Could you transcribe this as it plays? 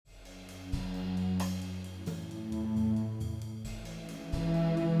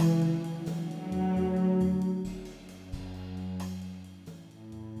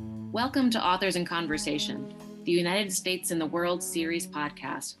Welcome to Authors in Conversation, the United States in the World series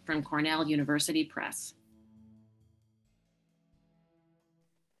podcast from Cornell University Press.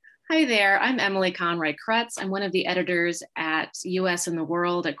 Hi there, I'm Emily Conroy-Krutz. I'm one of the editors at US in the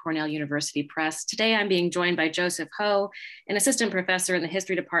World at Cornell University Press. Today I'm being joined by Joseph Ho, an assistant professor in the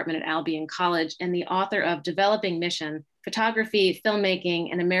history department at Albion College and the author of Developing Mission, Photography, Filmmaking,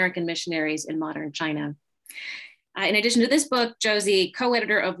 and American Missionaries in Modern China. In addition to this book, Josie,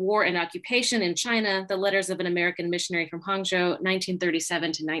 co-editor of War and Occupation in China, The Letters of an American Missionary from Hangzhou, 1937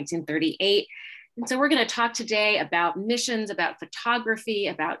 to 1938. And so we're going to talk today about missions, about photography,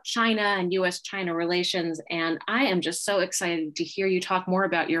 about China and US-China relations. And I am just so excited to hear you talk more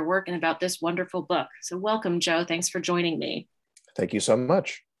about your work and about this wonderful book. So welcome, Joe. Thanks for joining me. Thank you so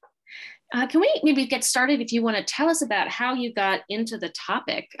much. Can we maybe get started if you want to tell us about how you got into the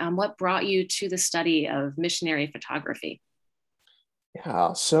topic? What brought you to the study of missionary photography?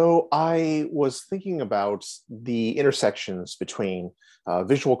 Yeah, so I was thinking about the intersections between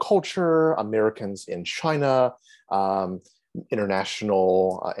visual culture, Americans in China,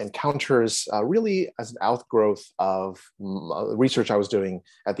 international encounters, really as an outgrowth of research I was doing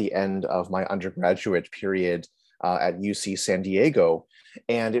at the end of my undergraduate period at UC San Diego.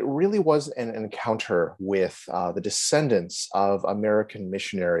 And it really was an encounter with the descendants of American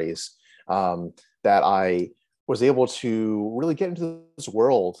missionaries that I was able to really get into this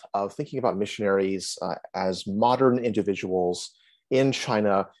world of thinking about missionaries as modern individuals in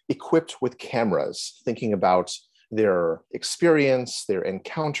China equipped with cameras, thinking about their experience, their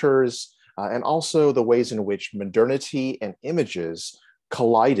encounters, and also the ways in which modernity and images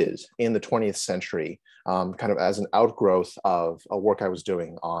collided in the 20th century, kind of as an outgrowth of a work I was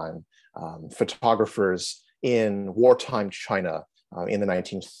doing on photographers in wartime China in the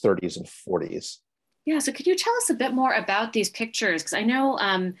 1930s and 40s. Yeah, so could you tell us a bit more about these pictures? Because I know,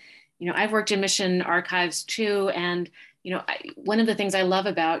 I've worked in mission archives too, and one of the things I love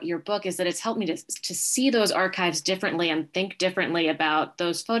about your book is that it's helped me to see those archives differently and think differently about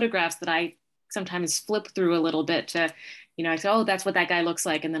those photographs that I sometimes flip through a little bit to, I say, oh, that's what that guy looks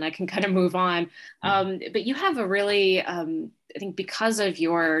like, and then I can kind of move on. But you have a really, I think because of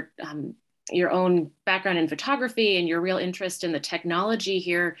your own background in photography and your real interest in the technology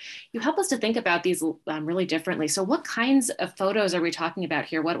here, you help us to think about these really differently. So what kinds of photos are we talking about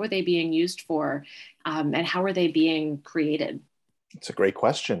here? What were they being used for, and how are they being created? It's a great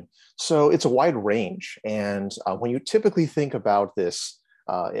question. So it's a wide range. And when you typically think about this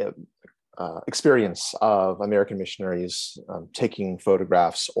experience of American missionaries taking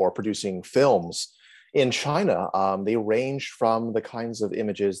photographs or producing films in China, they range from the kinds of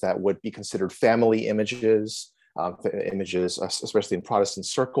images that would be considered family images, images, especially in Protestant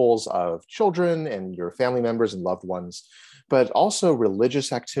circles, of children and your family members and loved ones, but also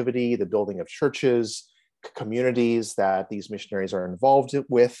religious activity, the building of churches, communities that these missionaries are involved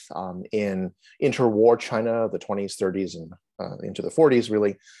with in interwar China, the 20s, 30s, and into the 40s,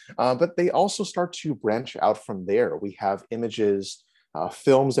 really. But they also start to branch out from there. We have images,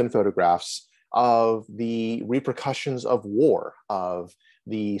 films, and photographs of the repercussions of war, of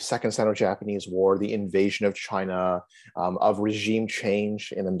the Second Sino-Japanese War, the invasion of China, of regime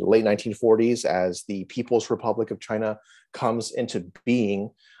change in the late 1940s as the People's Republic of China comes into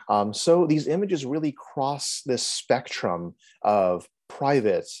being. So these images really cross this spectrum of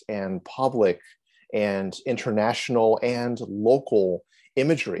private and public and international and local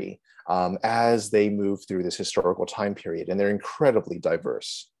imagery as they move through this historical time period, and they're incredibly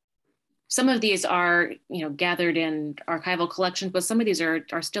diverse. Some of these are, gathered in archival collections, but some of these are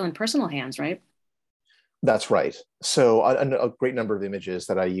still in personal hands, right? That's right. So a great number of images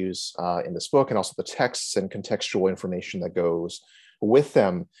that I use in this book, and also the texts and contextual information that goes with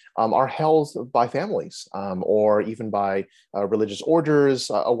them, are held by families or even by religious orders,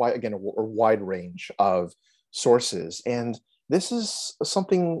 a wide range of sources. And this is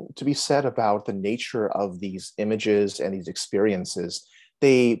something to be said about the nature of these images and these experiences.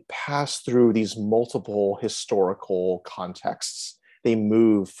 They pass through these multiple historical contexts. They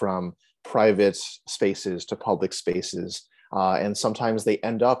move from private spaces to public spaces, and sometimes they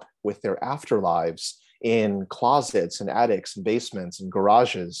end up with their afterlives in closets and attics and basements and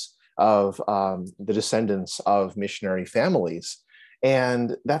garages of the descendants of missionary families.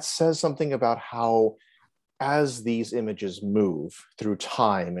 And that says something about how, as these images move through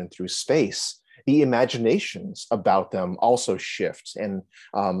time and through space, the imaginations about them also shift. And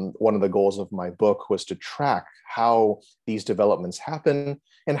one of the goals of my book was to track how these developments happen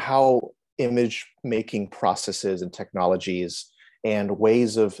and how image making processes and technologies and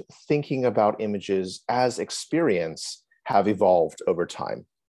ways of thinking about images as experience have evolved over time.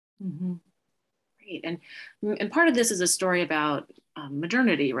 Mm-hmm. Great. And part of this is a story about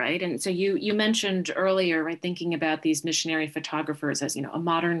modernity, right? And so you mentioned earlier, right, thinking about these missionary photographers as, a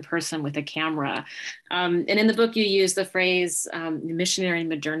modern person with a camera. And in the book, you use the phrase missionary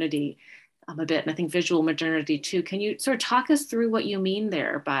modernity a bit, and I think visual modernity too. Can you sort of talk us through what you mean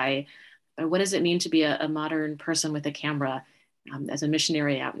there by what does it mean to be a modern person with a camera as a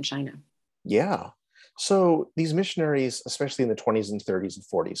missionary out in China? Yeah. So these missionaries, especially in the 20s and 30s and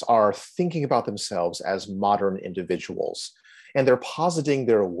 40s, are thinking about themselves as modern individuals. And they're positing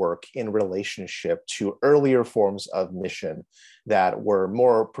their work in relationship to earlier forms of mission that were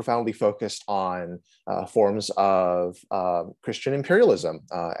more profoundly focused on forms of Christian imperialism,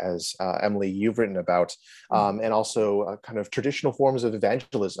 as Emily, you've written about, and also kind of traditional forms of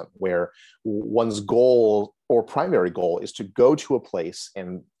evangelism, where one's goal or primary goal is to go to a place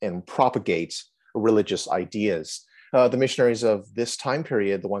and propagate religious ideas. The missionaries of this time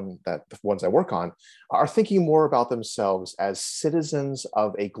period, the ones I work on, are thinking more about themselves as citizens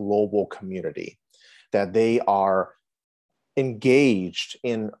of a global community, that they are engaged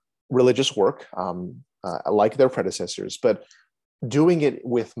in religious work, like their predecessors, but doing it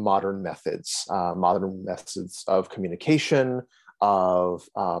with modern methods of communication, of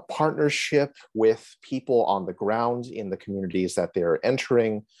partnership with people on the ground in the communities that they're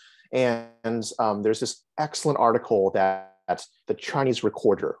entering. And there's this excellent article that the Chinese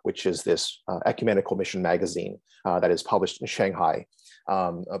Recorder, which is this ecumenical mission magazine that is published in Shanghai,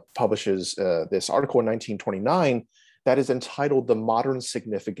 publishes this article in 1929 that is entitled "The Modern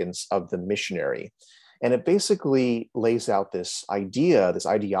Significance of the Missionary." And it basically lays out this idea, this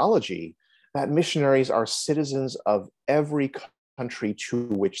ideology, that missionaries are citizens of every country to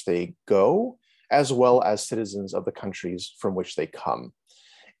which they go, as well as citizens of the countries from which they come.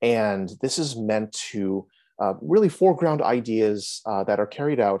 And this is meant to really foreground ideas that are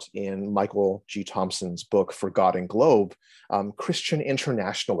carried out in Michael G. Thompson's book, For God and Globe, Christian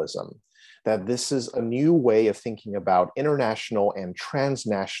Internationalism, that this is a new way of thinking about international and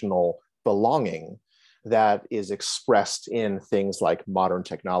transnational belonging that is expressed in things like modern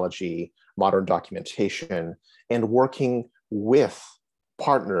technology, modern documentation, and working with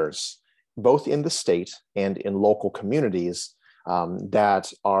partners, both in the state and in local communities,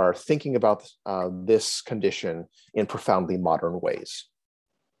 that are thinking about this condition in profoundly modern ways.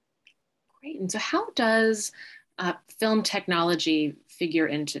 Great. And so how does film technology figure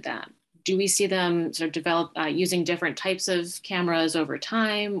into that? Do we see them sort of develop using different types of cameras over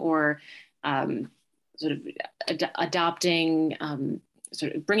time, or sort of adopting,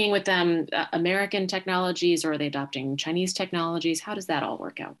 sort of bringing with them American technologies, or are they adopting Chinese technologies? How does that all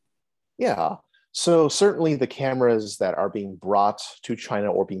work out? Yeah. So certainly the cameras that are being brought to China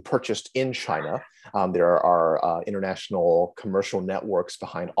or being purchased in China, there are international commercial networks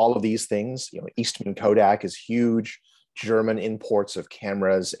behind all of these things. Eastman Kodak is huge. German imports of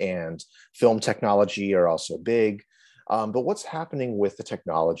cameras and film technology are also big. But what's happening with the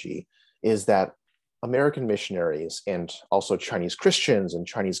technology is that American missionaries and also Chinese Christians and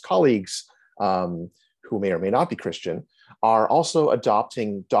Chinese colleagues who may or may not be Christian are also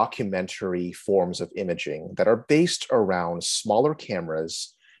adopting documentary forms of imaging that are based around smaller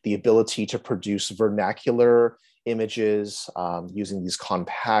cameras, the ability to produce vernacular images using these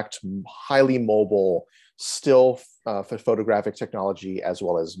compact, highly mobile, still photographic technology, as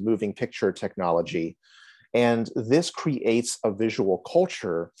well as moving picture technology. And this creates a visual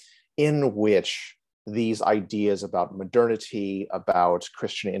culture in which these ideas about modernity, about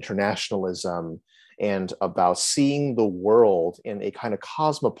Christian internationalism, and about seeing the world in a kind of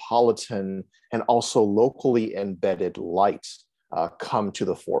cosmopolitan and also locally embedded light come to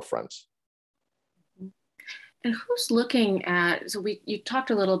the forefront. And who's looking at, so you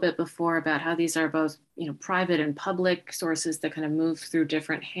talked a little bit before about how these are both, private and public sources that kind of move through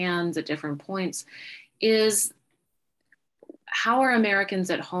different hands at different points. How are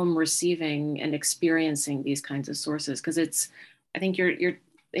Americans at home receiving and experiencing these kinds of sources? Because I think you're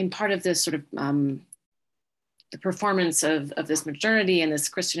in part of this sort of the performance of this modernity and this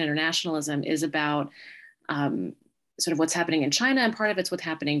Christian internationalism is about sort of what's happening in China, and part of it's what's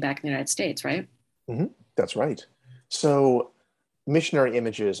happening back in the United States, right? Mm-hmm. That's right. So missionary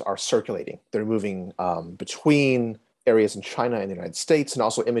images are circulating. They're moving between areas in China and the United States, and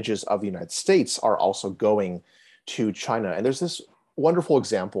also images of the United States are also going to China. And there's this wonderful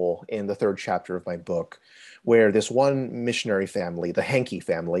example in the third chapter of my book where this one missionary family, the Hankey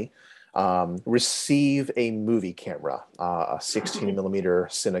family, receive a movie camera, a 16 millimeter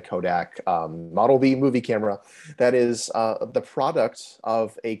Cine Kodak Model B movie camera that is the product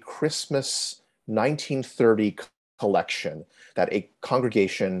of a Christmas 1930 collection that a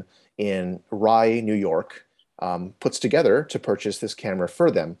congregation in Rye, New York, puts together to purchase this camera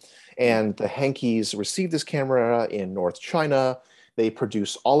for them. And the Hankeys received this camera in North China. They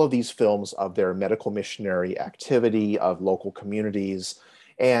produce all of these films of their medical missionary activity, of local communities,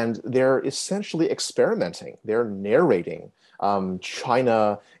 and they're essentially experimenting. They're narrating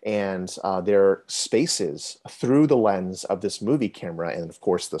China and their spaces through the lens of this movie camera. And of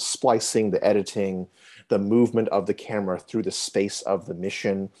course, the splicing, the editing, the movement of the camera through the space of the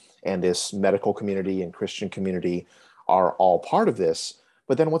mission and this medical community and Christian community are all part of this.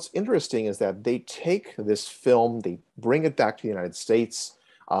 But then what's interesting is that they take this film, they bring it back to the United States.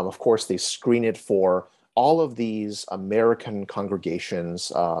 Of course, they screen it for all of these American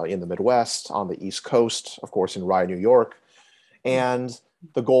congregations in the Midwest, on the East Coast, of course, in Rye, New York. And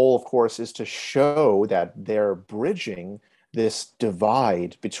the goal, of course, is to show that they're bridging this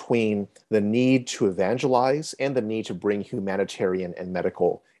divide between the need to evangelize and the need to bring humanitarian and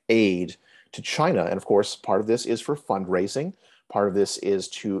medical aid to China. And of course, part of this is for fundraising. Part of this is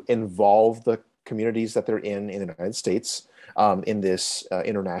to involve the communities that they're in the United States in this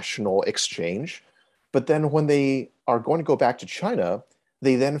international exchange. But then when they are going to go back to China,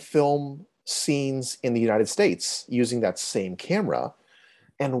 they then film scenes in the United States using that same camera.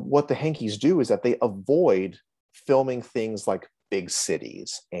 And what the Hankeys do is that they avoid filming things like big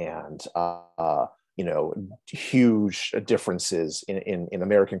cities and huge differences in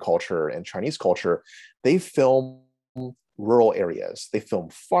American culture and Chinese culture. They film rural areas. They film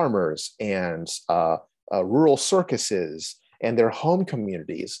farmers and rural circuses and their home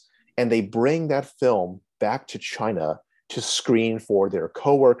communities. And they bring that film back to China to screen for their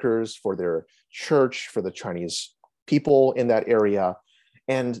coworkers, for their church, for the Chinese people in that area.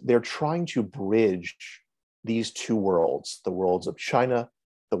 And they're trying to bridge these two worlds, the worlds of China,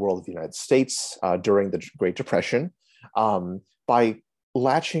 the world of the United States during the Great Depression, by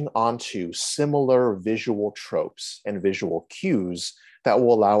latching onto similar visual tropes and visual cues that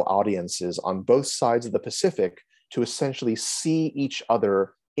will allow audiences on both sides of the Pacific to essentially see each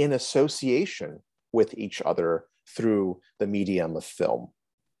other in association with each other through the medium of film.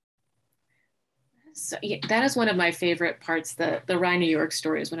 So yeah, that is one of my favorite parts. The Rye, New York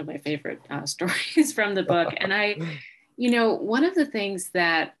story is one of my favorite stories from the book. And one of the things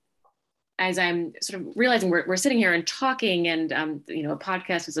that, as I'm sort of realizing we're sitting here and talking, and a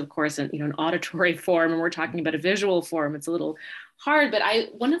podcast is of course an auditory form, and we're talking about a visual form. It's a little hard, but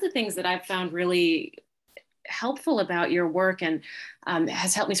one of the things that I've found really helpful about your work and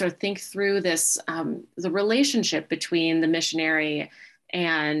has helped me sort of think through this, the relationship between the missionary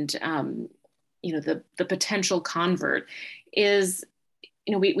and the potential convert is,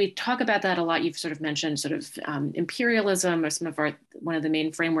 we talk about that a lot. You've sort of mentioned sort of imperialism, or one of the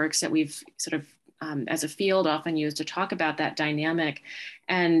main frameworks that we've sort of as a field often used to talk about that dynamic.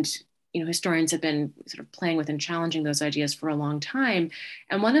 And historians have been sort of playing with and challenging those ideas for a long time.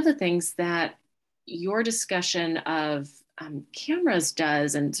 And one of the things that your discussion of cameras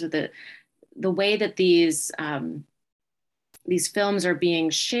does, and sort of the way that these films are being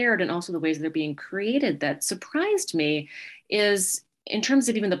shared, and also the ways that they're being created, that surprised me, is in terms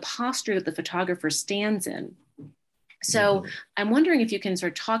of even the posture that the photographer stands in. So I'm wondering if you can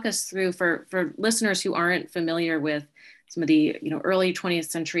sort of talk us through, for listeners who aren't familiar with some of the early 20th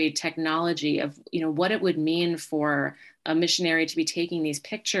century technology of what it would mean for a missionary to be taking these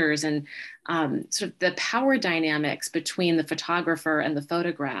pictures, and sort of the power dynamics between the photographer and the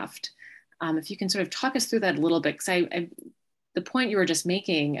photographed. If you can sort of talk us through that a little bit, because the point you were just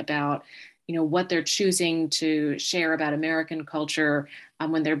making about what they're choosing to share about American culture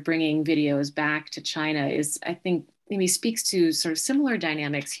when they're bringing videos back to China is, I think, maybe speaks to sort of similar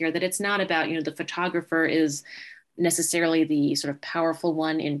dynamics here, that it's not about the photographer is necessarily the sort of powerful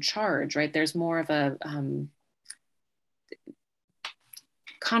one in charge, right? There's more of a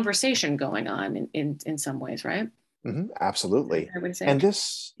conversation going on in some ways, right? Absolutely. I would say. And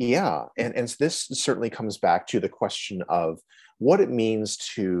this, and this certainly comes back to the question of what it means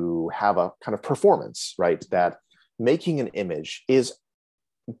to have a kind of performance, right? That making an image is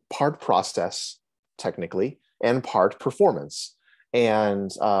part process, technically, and part performance. And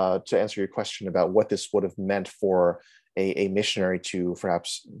to answer your question about what this would have meant for a missionary to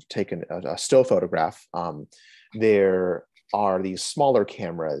perhaps take a still photograph, there are these smaller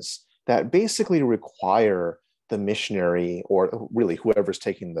cameras that basically require the missionary, or really whoever's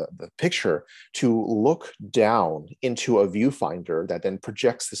taking the picture, to look down into a viewfinder that then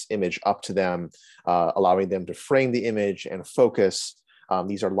projects this image up to them, allowing them to frame the image and focus.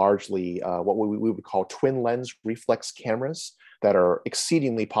 These are largely what we would call twin lens reflex cameras that are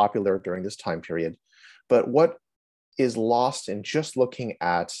exceedingly popular during this time period. But what is lost in just looking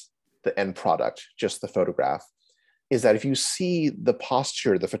at the end product, just the photograph, is that if you see the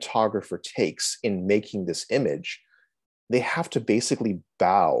posture the photographer takes in making this image, they have to basically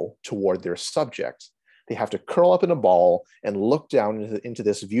bow toward their subject. They have to curl up in a ball and look down into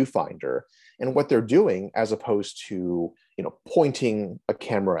this viewfinder. And what they're doing, as opposed to, pointing a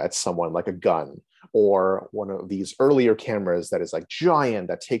camera at someone like a gun, or one of these earlier cameras that is like giant,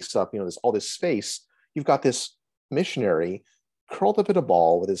 that takes up, all this space, you've got this missionary curled up in a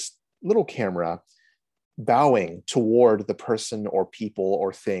ball with his little camera, bowing toward the person or people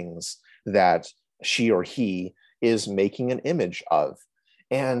or things that she or he is making an image of.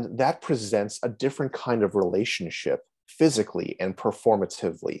 And that presents a different kind of relationship physically and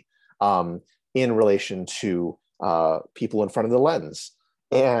performatively, in relation to people in front of the lens.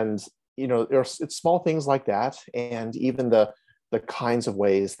 And it's small things like that, and even the kinds of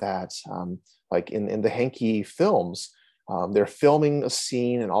ways that, like in the Henke films, they're filming a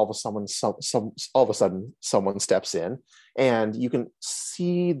scene, and all of a sudden someone steps in, and you can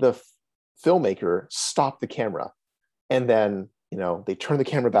see the filmmaker stop the camera, and then they turn the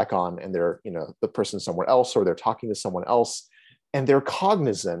camera back on, and they're the person somewhere else, or they're talking to someone else, and they're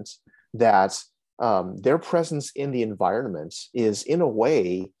cognizant that their presence in the environment is in a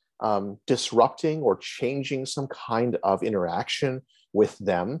way disrupting or changing some kind of interaction with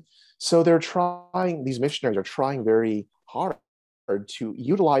them. So these missionaries are trying very hard to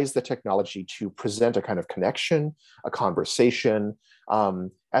utilize the technology to present a kind of connection, a conversation,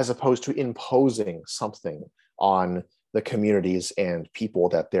 as opposed to imposing something on the communities and people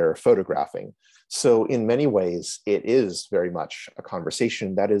that they're photographing. So in many ways, it is very much a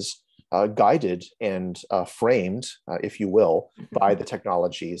conversation that is guided and framed, if you will, by the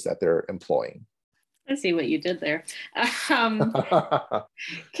technologies that they're employing. I see what you did there. Can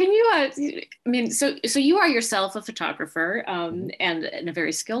you, so you are yourself a photographer, and a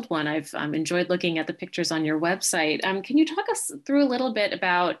very skilled one. I've enjoyed looking at the pictures on your website. Can you talk us through a little bit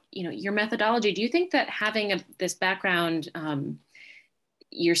about, your methodology? Do you think that having this background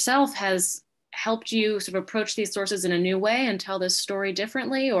yourself has helped you sort of approach these sources in a new way and tell this story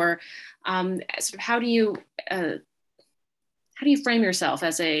differently? Or sort of how do you frame yourself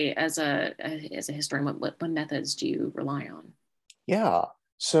as a historian? What methods do you rely on? Yeah,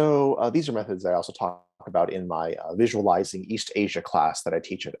 so these are methods I also talk about in my visualizing East Asia class that I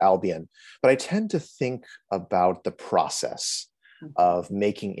teach at Albion. But I tend to think about the process of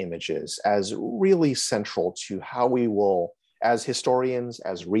making images as really central to how we will, as historians,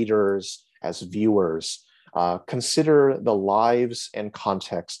 as readers, as viewers, consider the lives and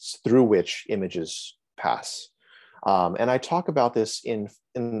contexts through which images pass. And I talk about this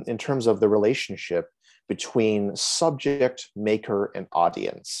in terms of the relationship between subject, maker, and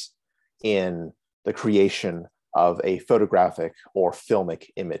audience in the creation of a photographic or filmic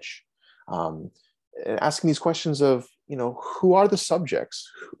image. Asking these questions of, who are the subjects?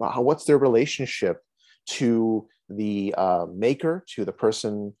 What's their relationship to the maker, to the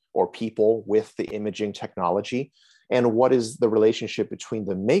person or people with the imaging technology? And what is the relationship between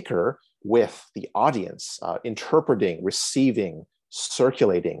the maker with the audience, interpreting, receiving,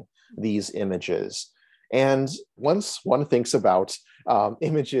 circulating these images? And once one thinks about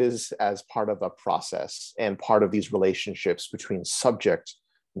images as part of a process and part of these relationships between subject,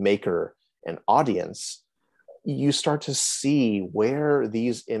 maker, and audience, you start to see where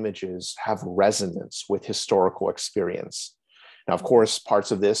these images have resonance with historical experience. Now, of course, parts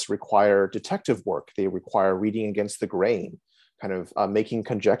of this require detective work. They require reading against the grain, kind of making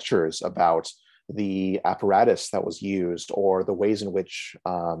conjectures about the apparatus that was used, or the ways in which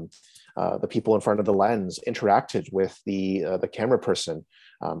the people in front of the lens interacted with the camera person,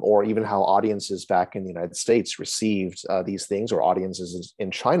 or even how audiences back in the United States received these things, or audiences in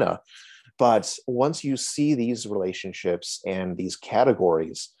China. But once you see these relationships and these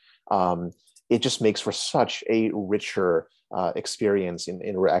categories, it just makes for such a richer experience in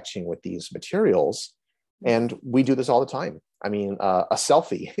interacting with these materials. And we do this all the time. I mean, a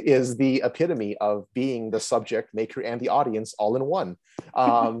selfie is the epitome of being the subject, maker, and the audience all in one.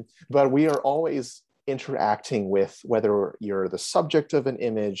 But we are always interacting with, whether you're the subject of an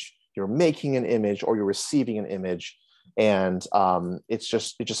image, you're making an image, or you're receiving an image. And it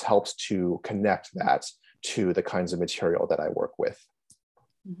just helps to connect that to the kinds of material that I work with.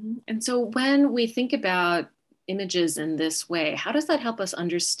 Mm-hmm. And so when we think about images in this way, how does that help us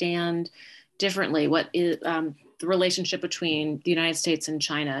understand differently what is the relationship between the United States and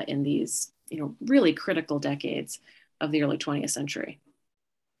China in these, really critical decades of the early 20th century?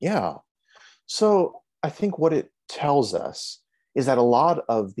 Yeah. So I think what it tells us is that a lot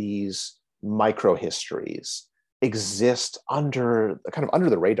of these micro histories exist under kind of under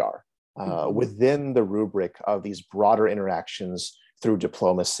the radar, within the rubric of these broader interactions through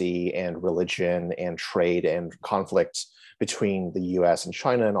diplomacy and religion and trade and conflict between the US and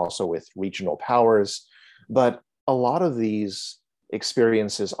China, and also with regional powers. But a lot of these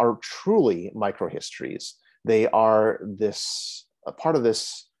experiences are truly microhistories. They are this a part of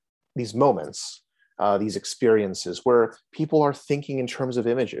these moments, these experiences where people are thinking in terms of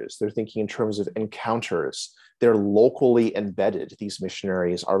images. They're thinking in terms of encounters. They're locally embedded. These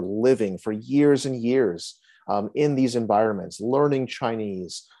missionaries are living for years and years in these environments, learning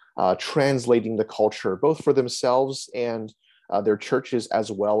Chinese, translating the culture, both for themselves and their churches,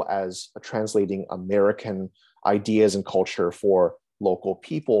 as well as translating American ideas and culture for local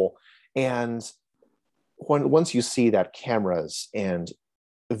people. And once you see that cameras and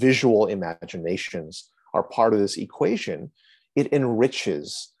visual imaginations are part of this equation, it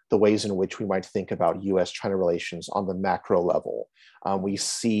enriches the ways in which we might think about US-China relations on the macro level. We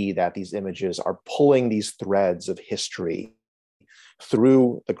see that these images are pulling these threads of history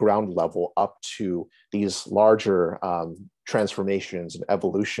through the ground level up to these larger transformations and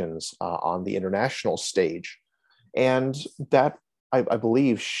evolutions on the international stage. And that, I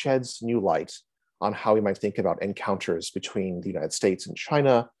believe, sheds new light on how we might think about encounters between the United States and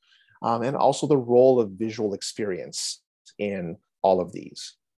China, and also the role of visual experience in all of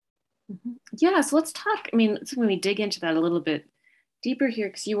these. Yeah, so let's talk. I mean, so when we dig into that a little bit deeper here,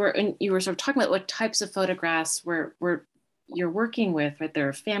 because you were sort of talking about what types of photographs you're working with, right? There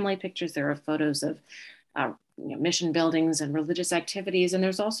are family pictures, there are photos of mission buildings and religious activities, and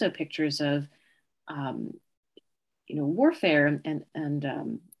there's also pictures of warfare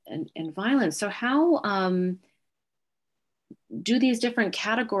and violence. So how do these different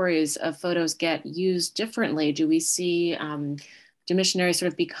categories of photos get used differently? Do we see do missionaries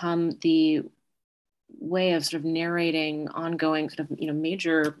sort of become the way of sort of narrating ongoing sort of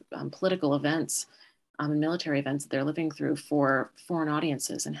major political events and military events that they're living through for foreign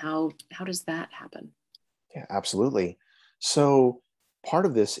audiences, and how does that happen? Yeah, absolutely. So part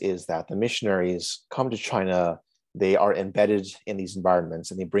of this is that the missionaries come to China, they are embedded in these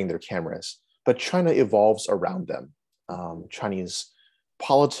environments and they bring their cameras, but China evolves around them. Chinese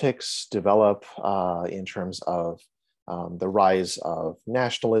politics develop in terms of the rise of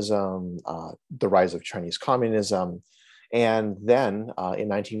nationalism, the rise of Chinese communism. And then in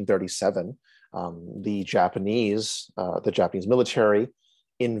 1937, the Japanese military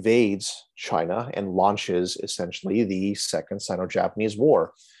invades China and launches essentially the Second Sino-Japanese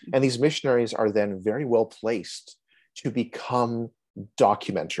War. And these missionaries are then very well placed to become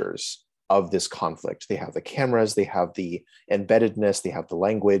documenters of this conflict. They have the cameras, they have the embeddedness, they have the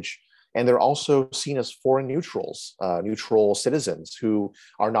language, and they're also seen as foreign neutrals, neutral citizens who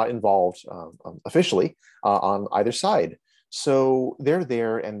are not involved officially on either side. So they're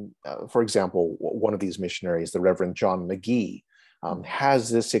there, and for example, one of these missionaries, the Reverend John McGee, has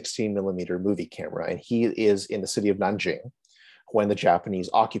this 16 millimeter movie camera, and he is in the city of Nanjing when the Japanese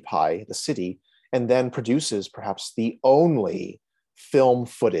occupy the city, and then produces perhaps the only film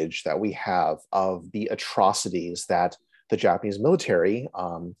footage that we have of the atrocities that the Japanese military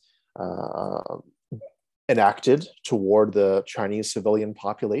enacted toward the Chinese civilian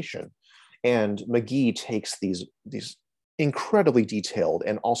population. And McGee takes these incredibly detailed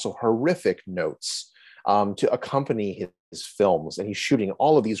and also horrific notes to accompany his films. And he's shooting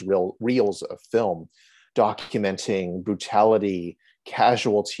all of these reels of film documenting brutality,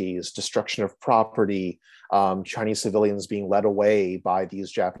 casualties, destruction of property, Chinese civilians being led away by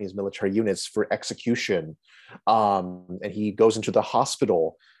these Japanese military units for execution. And he goes into the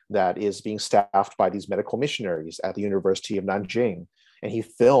hospital that is being staffed by these medical missionaries at the University of Nanjing. And he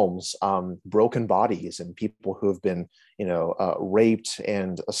films broken bodies and people who have been, raped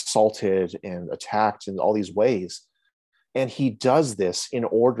and assaulted and attacked in all these ways. And he does this in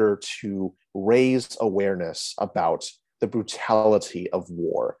order to raise awareness about the brutality of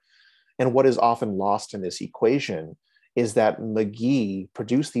war. And what is often lost in this equation is that McGee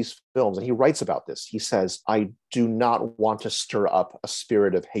produced these films, and he writes about this. He says, I do not want to stir up a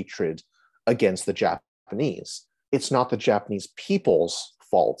spirit of hatred against the Japanese. It's not the Japanese people's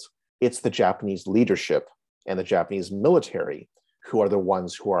fault. It's the Japanese leadership and the Japanese military who are the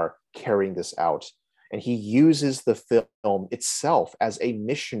ones who are carrying this out. And he uses the film itself as a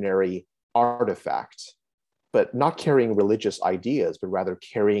missionary artifact, but not carrying religious ideas, but rather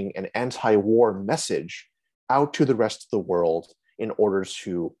carrying an anti-war message out to the rest of the world in order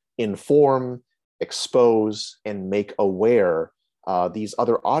to inform, expose, and make aware these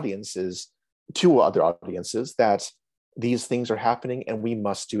other audiences that these things are happening and we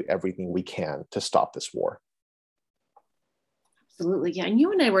must do everything we can to stop this war. Absolutely. Yeah. And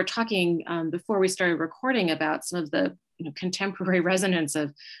you and I were talking before we started recording about some of the contemporary resonance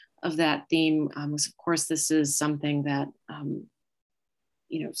of that theme. Of course, this is something that,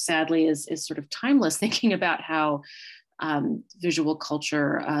 sadly is sort of timeless, thinking about how visual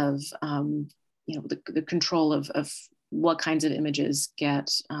culture of, the control of what kinds of images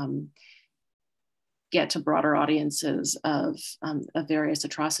get to broader audiences of various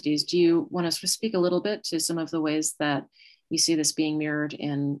atrocities. Do you want us to speak a little bit to some of the ways that you see this being mirrored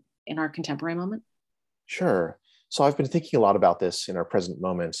in our contemporary moment? Sure. So I've been thinking a lot about this in our present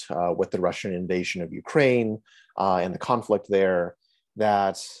moment with the Russian invasion of Ukraine and the conflict there,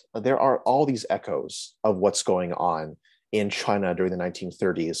 that there are all these echoes of what's going on in China during the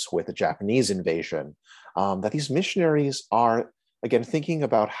 1930s with the Japanese invasion, that these missionaries are, again, thinking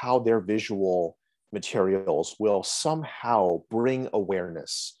about how their visual materials will somehow bring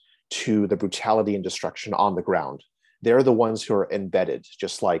awareness to the brutality and destruction on the ground. They're the ones who are embedded,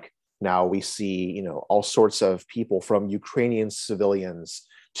 just like now we see, all sorts of people, from Ukrainian civilians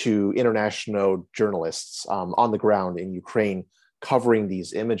to international journalists on the ground in Ukraine, covering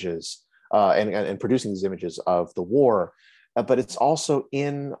these images and producing these images of the war. But it's also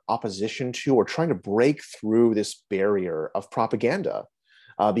in opposition to, or trying to break through, this barrier of propaganda,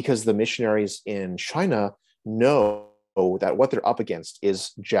 because the missionaries in China know that what they're up against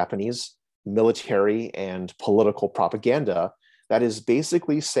is Japanese military and political propaganda that is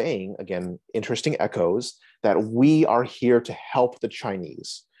basically saying, again, interesting echoes, that we are here to help the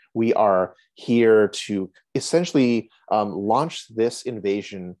Chinese. We are here to essentially launch this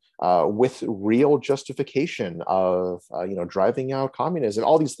invasion with real justification of, driving out communism,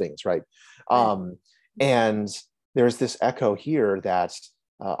 all these things, right? And there's this echo here that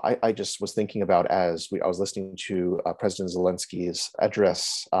I just was thinking about as I was listening to President Zelensky's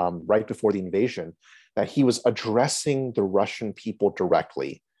address right before the invasion, that he was addressing the Russian people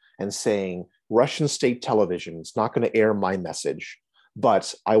directly and saying, Russian state television is not going to air my message,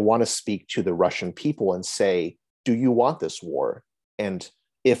 but I want to speak to the Russian people and say, do you want this war? And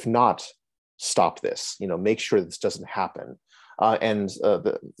if not, stop this, make sure this doesn't happen.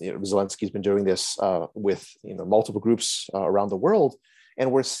 Zelensky's been doing this with multiple groups around the world.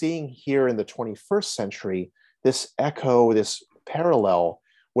 And we're seeing here in the 21st century, this echo, this parallel,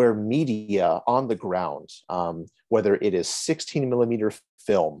 where media on the ground, whether it is 16 millimeter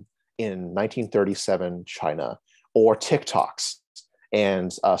film in 1937 China, or TikToks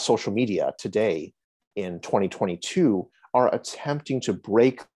and social media today in 2022, are attempting to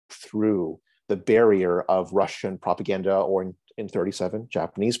break through the barrier of Russian propaganda, or in 37,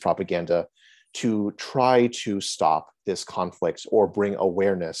 Japanese propaganda, to try to stop this conflict or bring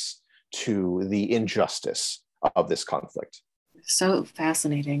awareness to the injustice of this conflict. So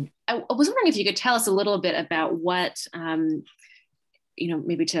fascinating. I was wondering if you could tell us a little bit about what,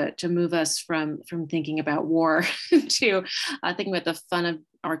 maybe to move us from thinking about war to thinking about the fun of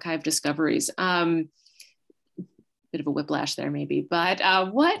archive discoveries. Bit of a whiplash there, maybe. But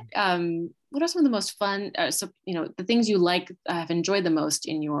what are some of the most fun? The things you have enjoyed the most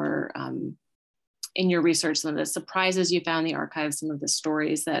in your research, some of the surprises you found in the archives, some of the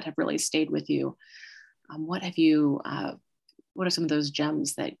stories that have really stayed with you. What are some of those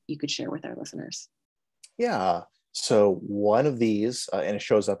gems that you could share with our listeners? Yeah. So one of these, and it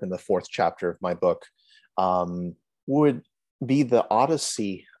shows up in the 4th chapter of my book, would be the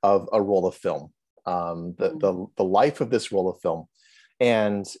odyssey of a roll of film, the life of this roll of film.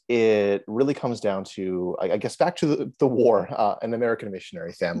 And it really comes down to, I guess, back to the war, an American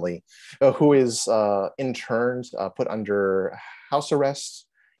missionary family who is interned, put under house arrest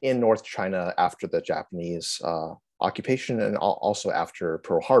in North China after the Japanese occupation, and also after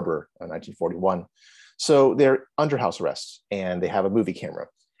Pearl Harbor in 1941. So they're under house arrest, and they have a movie camera,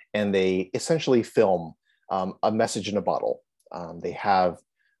 and they essentially film a message in a bottle. They have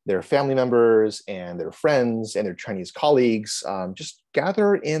their family members and their friends and their Chinese colleagues just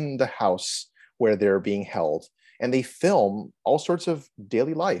gather in the house where they're being held, and they film all sorts of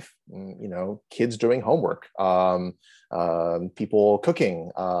daily life, kids doing homework, people cooking,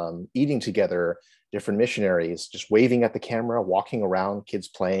 eating together, different missionaries just waving at the camera, walking around, kids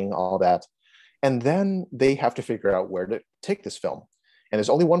playing, all that. And then they have to figure out where to take this film. And there's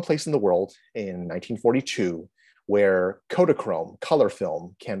only one place in the world in 1942 where Kodachrome, color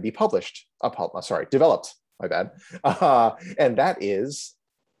film, can be developed, my bad. And that is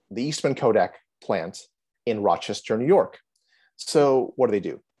the Eastman Kodak plant in Rochester, New York. So what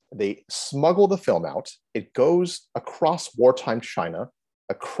do? They smuggle the film out. It goes across wartime China,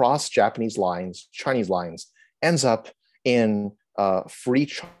 across Japanese lines, Chinese lines, ends up in free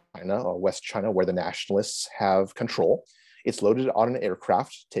China, or West China, where the nationalists have control. It's loaded on an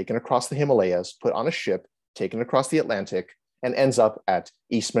aircraft, taken across the Himalayas, put on a ship, taken across the Atlantic, and ends up at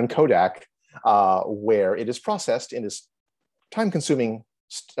Eastman Kodak, where it is processed in this time-consuming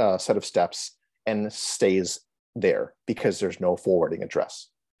set of steps and stays there because there's no forwarding address.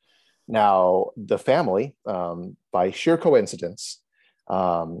 Now, the family, by sheer coincidence,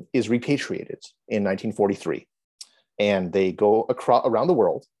 is repatriated in 1943. And they go around the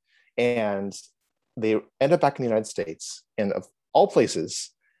world, and they end up back in the United States. And of all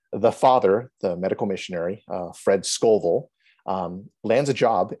places, the father, the medical missionary, Fred Scoville, lands a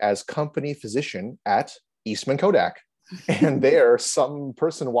job as company physician at Eastman Kodak. And there, some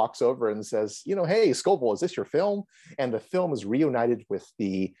person walks over and says, hey, Scoville, is this your film? And the film is reunited with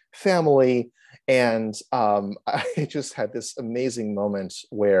the family. And I just had this amazing moment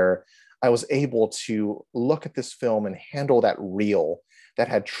where I was able to look at this film and handle that reel that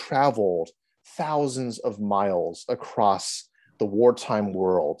had traveled thousands of miles across the wartime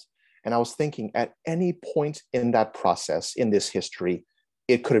world. And I was thinking, at any point in that process, in this history,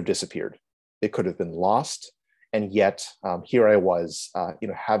 it could have disappeared. It could have been lost. And yet here I was,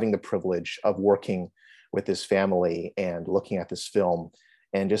 having the privilege of working with this family and looking at this film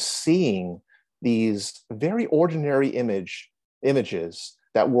and just seeing these very ordinary images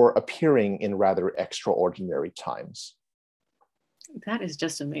that were appearing in rather extraordinary times. That is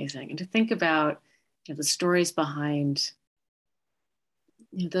just amazing. And to think about the stories behind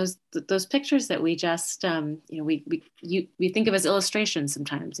those pictures that we just we think of as illustrations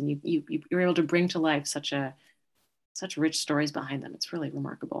sometimes, and you're able to bring to life such rich stories behind them. It's really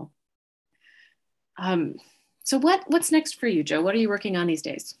remarkable. So what's next for you, Joe? What are you working on these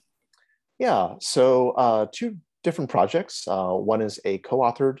days? Yeah, so two different projects. One is a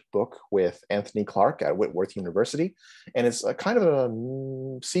co-authored book with Anthony Clark at Whitworth University, and it's a kind of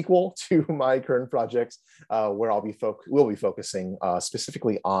a sequel to my current projects, where we'll be focusing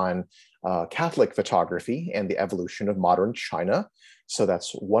specifically on Catholic photography and the evolution of modern China. So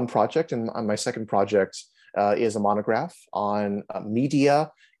that's one project, and my second project is a monograph on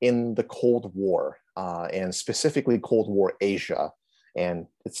media in the Cold War, and specifically Cold War Asia. And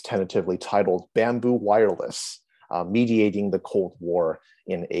it's tentatively titled Bamboo Wireless, Mediating the Cold War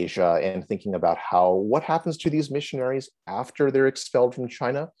in Asia, and thinking about what happens to these missionaries after they're expelled from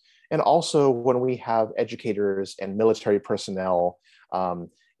China. And also when we have educators and military personnel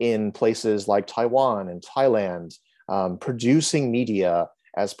in places like Taiwan and Thailand, producing media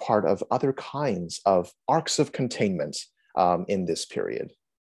as part of other kinds of arcs of containment in this period.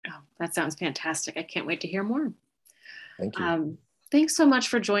 Oh, that sounds fantastic. I can't wait to hear more. Thank you. Thanks so much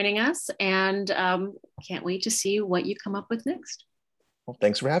for joining us, and can't wait to see what you come up with next. Well,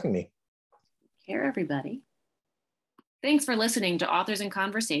 thanks for having me. Take care, everybody. Thanks for listening to Authors in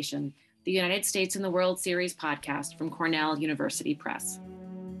Conversation, the United States in the World series podcast from Cornell University Press.